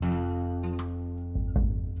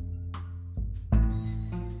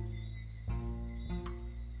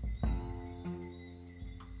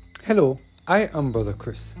Hello, I am Brother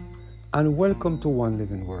Chris, and welcome to One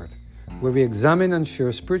Living Word, where we examine and share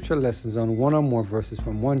spiritual lessons on one or more verses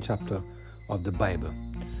from one chapter of the Bible.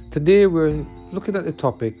 Today we're looking at the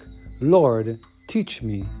topic, Lord, Teach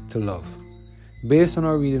Me to Love, based on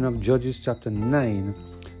our reading of Judges chapter 9,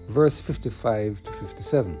 verse 55 to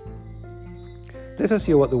 57. Let us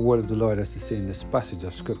hear what the word of the Lord has to say in this passage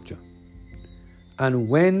of Scripture. And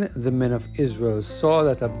when the men of Israel saw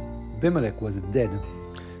that Abimelech was dead,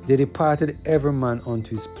 they departed every man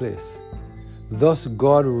unto his place. Thus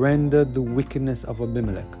God rendered the wickedness of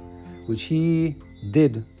Abimelech, which he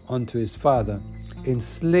did unto his father, in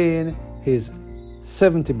slaying his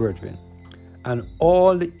 70 brethren. And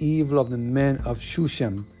all the evil of the men of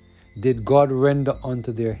Shushan did God render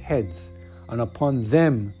unto their heads, and upon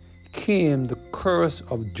them came the curse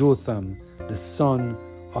of Jotham, the son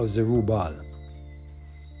of Zerubbabel.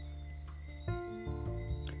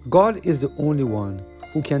 God is the only one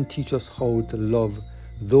who can teach us how to love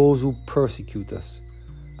those who persecute us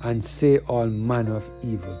and say all manner of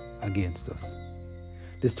evil against us.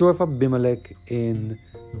 The story of Abimelech in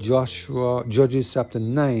Judges chapter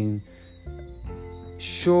 9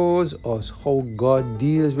 shows us how God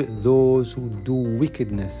deals with those who do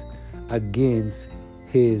wickedness against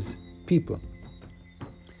his people.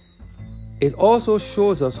 It also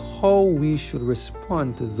shows us how we should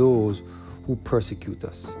respond to those who persecute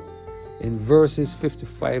us. In verses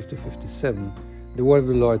 55 to 57, the word of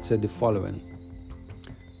the Lord said the following: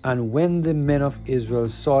 And when the men of Israel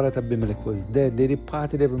saw that Abimelech was dead, they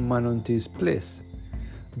departed every man unto his place.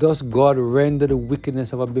 Thus God rendered the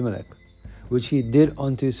wickedness of Abimelech, which he did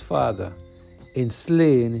unto his father, in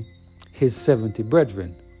slaying his 70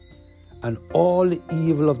 brethren. And all the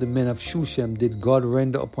evil of the men of Shushan did God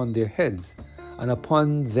render upon their heads, and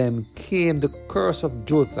upon them came the curse of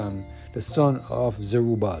Jotham, the son of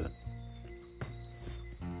Zerubbabel.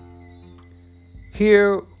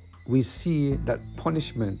 Here we see that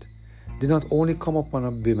punishment did not only come upon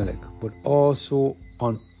Abimelech, but also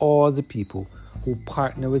on all the people who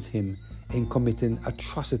partner with him in committing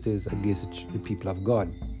atrocities against the people of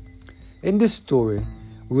God. In this story,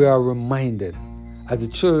 we are reminded as the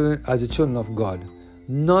children of God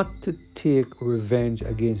not to take revenge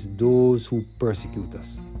against those who persecute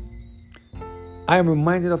us. I am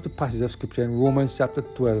reminded of the passage of Scripture in Romans chapter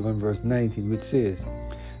 12 and verse 19, which says,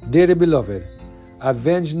 Dearly beloved,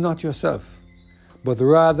 avenge not yourself, but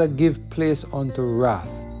rather give place unto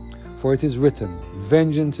wrath. For it is written,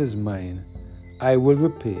 Vengeance is mine, I will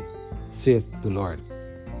repay, saith the Lord.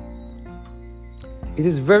 It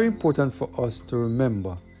is very important for us to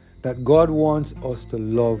remember that God wants us to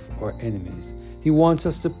love our enemies. He wants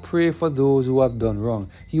us to pray for those who have done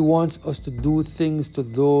wrong. He wants us to do things to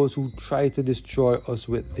those who try to destroy us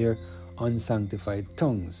with their unsanctified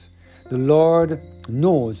tongues. The Lord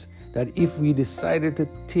knows that if we decided to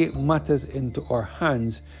take matters into our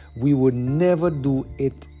hands, we would never do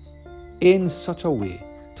it in such a way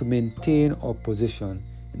to maintain our position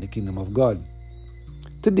in the kingdom of God.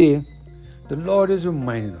 Today, the Lord is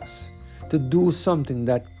reminding us to do something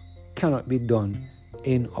that cannot be done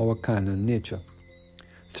in our carnal nature.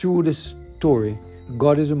 Through this story,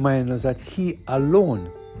 God is reminding us that He alone,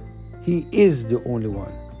 He is the only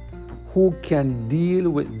one who can deal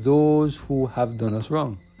with those who have done us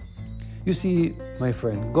wrong. You see, my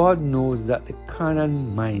friend, God knows that the carnal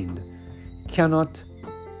mind cannot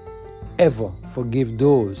ever forgive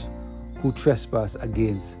those who trespass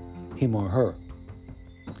against him or her.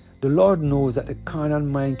 The Lord knows that the carnal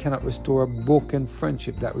mind cannot restore a broken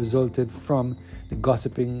friendship that resulted from the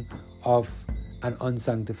gossiping of an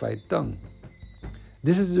unsanctified tongue.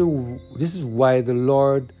 This is why the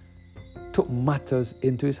Lord took matters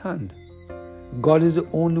into His hand. God is the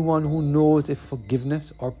only one who knows if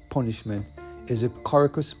forgiveness or punishment is a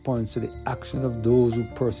correct response to the actions of those who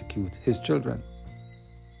persecute His children.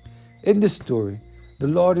 In this story, the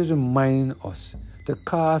Lord is reminding us to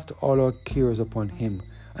cast all our cares upon Him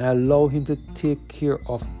and allow Him to take care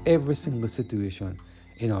of every single situation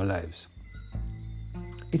in our lives.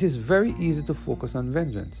 It is very easy to focus on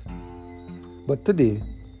vengeance, but today,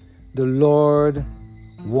 the Lord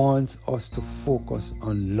wants us to focus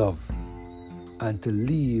on love and to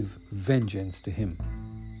leave vengeance to Him.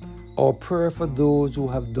 Our prayer for those who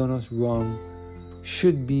have done us wrong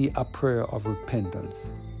should be a prayer of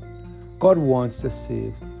repentance. God wants to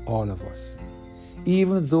save all of us,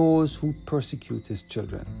 even those who persecute His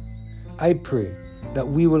children. I pray that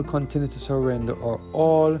we will continue to surrender our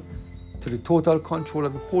all to the total control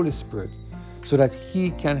of the Holy Spirit so that He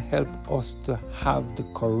can help us to have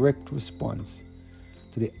the correct response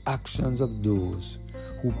to the actions of those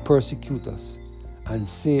who persecute us and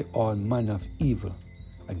say all manner of evil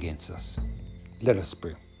against us. Let us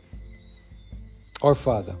pray. Our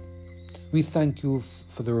Father, we thank you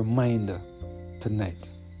for the reminder tonight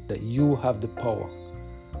that you have the power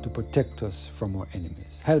to protect us from our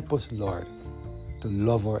enemies. Help us, Lord, to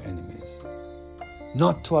love our enemies,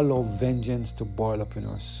 not to allow vengeance to boil up in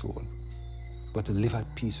our soul, but to live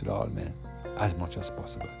at peace with all men as much as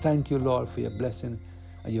possible. Thank you, Lord, for your blessing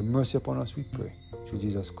and your mercy upon us, we pray. Through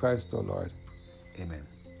Jesus Christ, our Lord. Amen.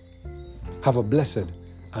 Have a blessed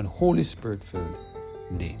and Holy Spirit-filled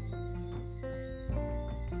day.